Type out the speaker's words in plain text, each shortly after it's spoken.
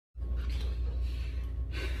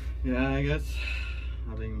Yeah, I guess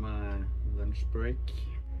having my lunch break.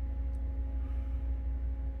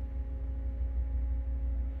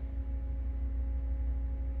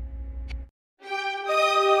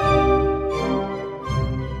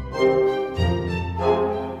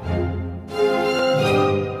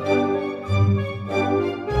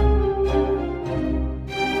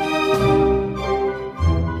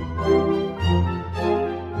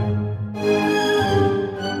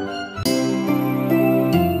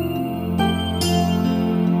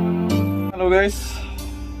 Hello guys,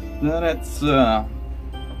 then it's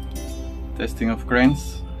testing of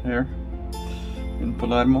grains here in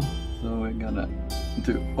Palermo. So we're gonna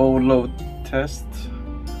do overload test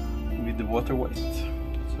with the water weight.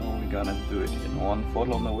 So we're gonna do it in one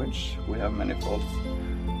fall on the winch. We have many falls.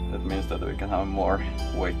 That means that we can have more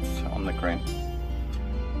weight on the crane.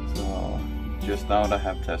 So just now they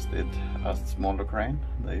have tested a smaller crane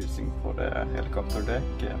they're using for the helicopter deck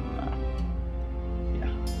and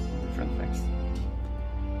different things.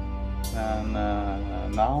 And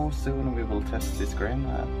now soon we will test this crane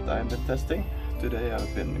that I've been testing. Today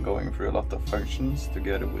I've been going through a lot of functions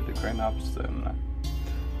together with the crane ups and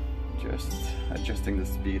just adjusting the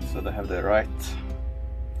speed so they have the right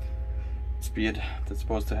speed they're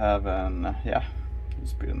supposed to have, and yeah,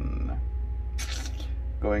 it's been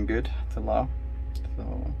going good till now.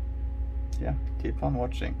 So yeah, keep on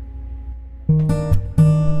watching.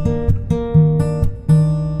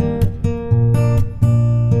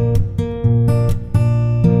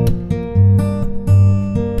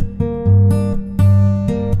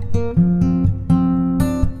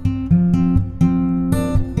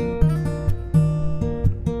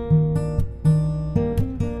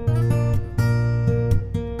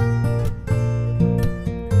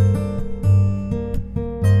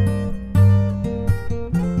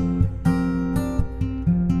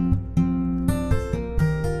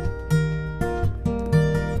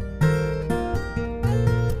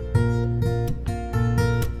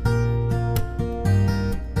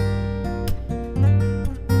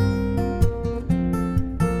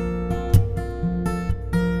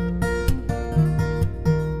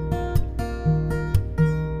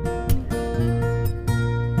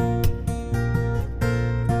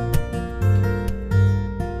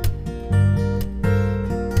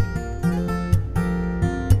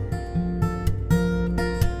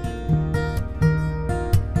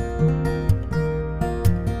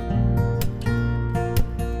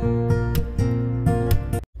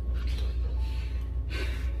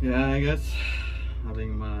 Yeah, I guess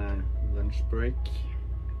having my lunch break,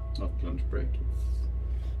 not lunch break, it's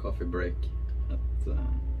coffee break at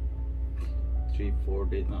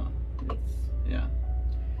 3:40 now. It's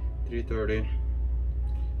 3:30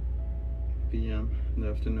 p.m. in the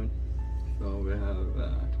afternoon. So we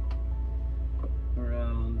have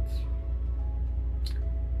around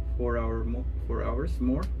 4 hours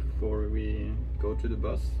more before we go to the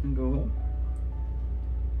bus and go home.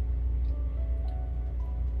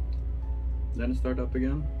 Then start up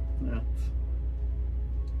again at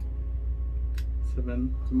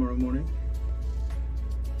 7 tomorrow morning.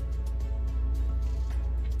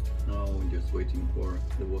 Now we're just waiting for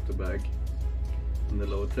the water bag and the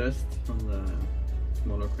load test on the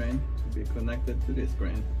smaller crane to be connected to this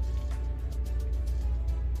crane.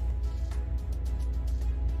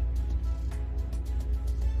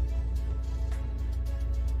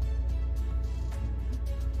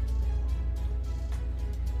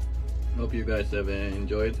 Hope you guys have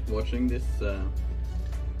enjoyed watching this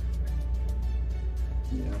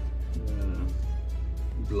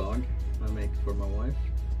vlog I make for my wife.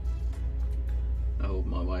 I hope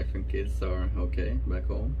my wife and kids are okay back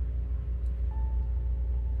home.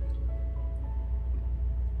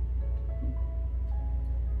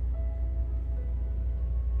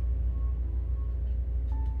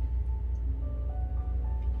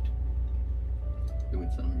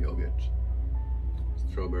 With some yogurt.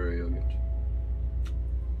 Strawberry yogurt.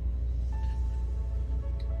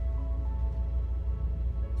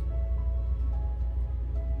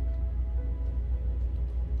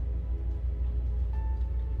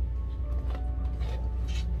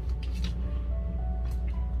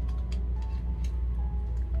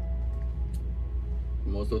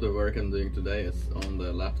 Most of the work I'm doing today is on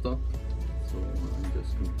the laptop, so I'm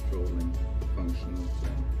just controlling the functions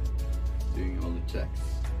and doing all the checks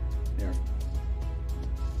here.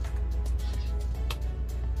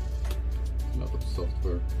 A lot of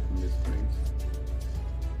software on these screens.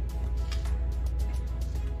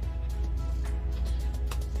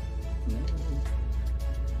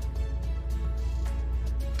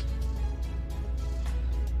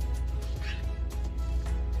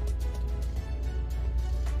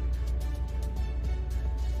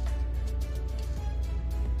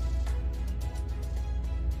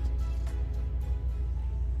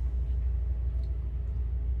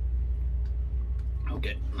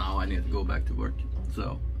 Okay, now I need to go back to work.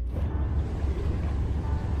 So.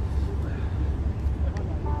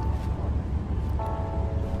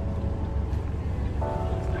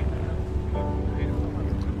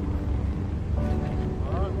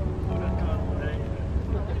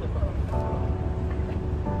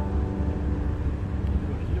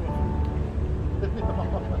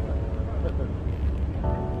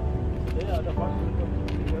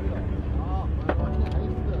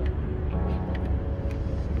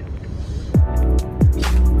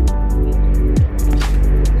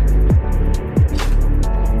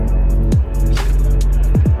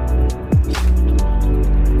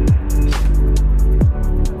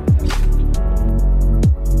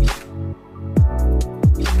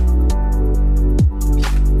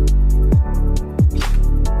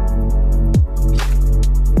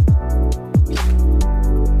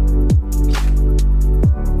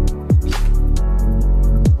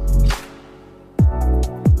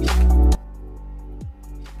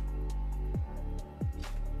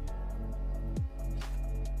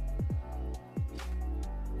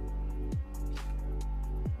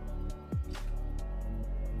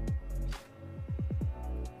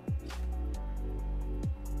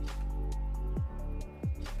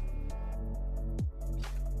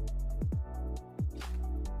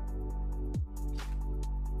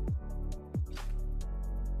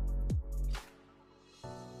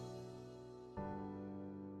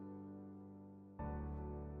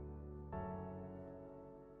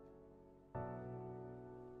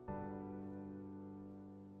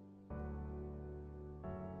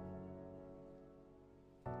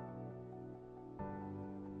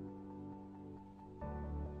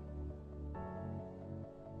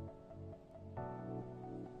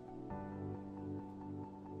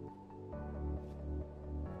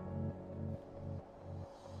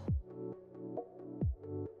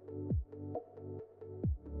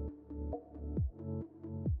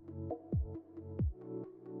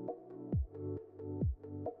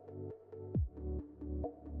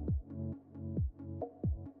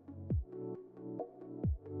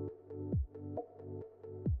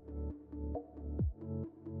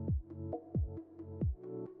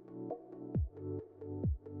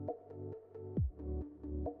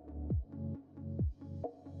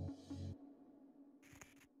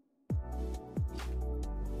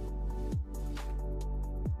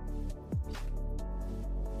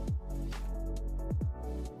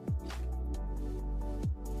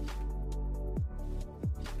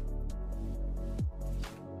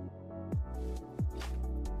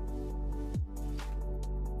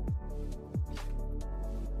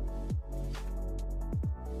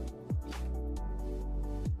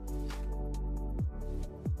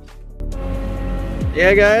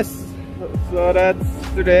 Yeah guys, so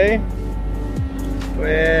that's today. We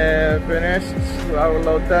finished our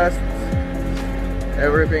load test.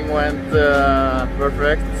 Everything went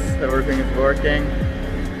perfect, everything is working.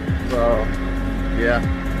 So yeah,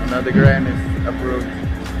 another grain is approved.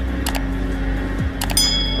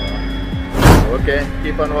 Okay,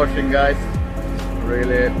 keep on watching guys,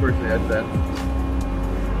 really appreciate that.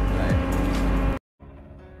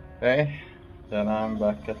 Okay, then I'm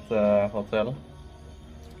back at the hotel.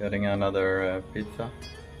 Getting another pizza.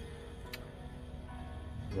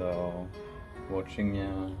 So, watching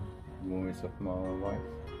movies of my wife.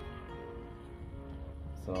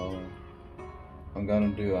 So, I'm gonna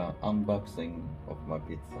do an unboxing of my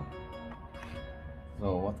pizza.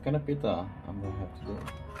 So, what kind of pizza I'm gonna have to do?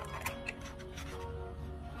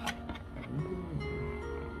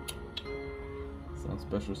 Some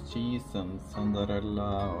special cheese and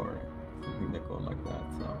mozzarella or something they call like that.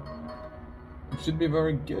 So. It should be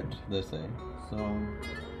very good, they say. So,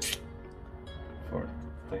 for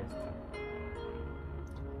taste.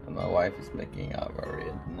 And my wife is making a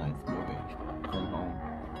very nice movie from home.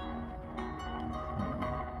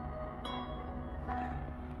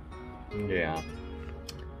 Yeah,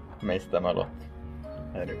 mesta malot.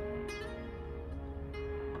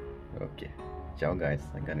 Okay, ciao guys.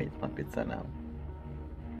 I'm gonna eat my pizza now.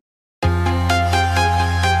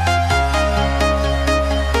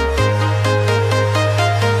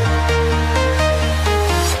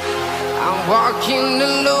 Walking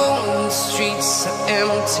alone, the streets are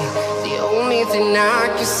empty. The only thing I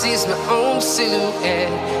can see is my own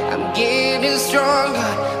silhouette. I'm getting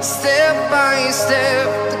stronger, step by step.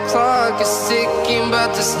 The clock is ticking,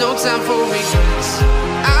 but there's no time for regrets.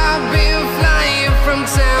 I've been flying from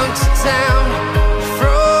town to town,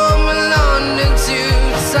 from London to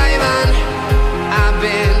Taiwan. I've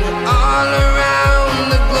been all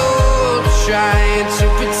around the globe, trying to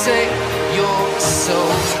protect your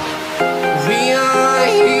soul. We are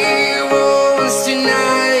heroes tonight.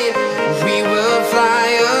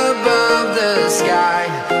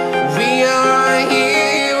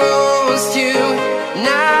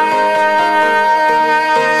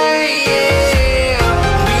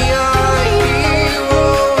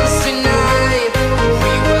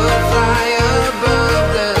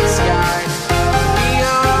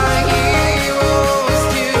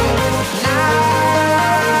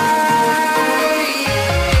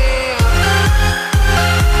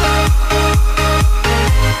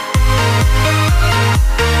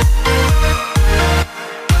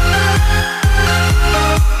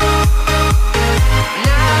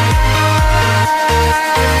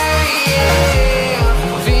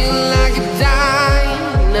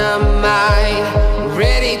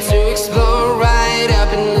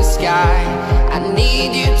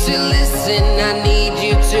 to listen, I need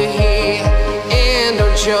you to hear. And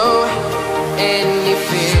don't show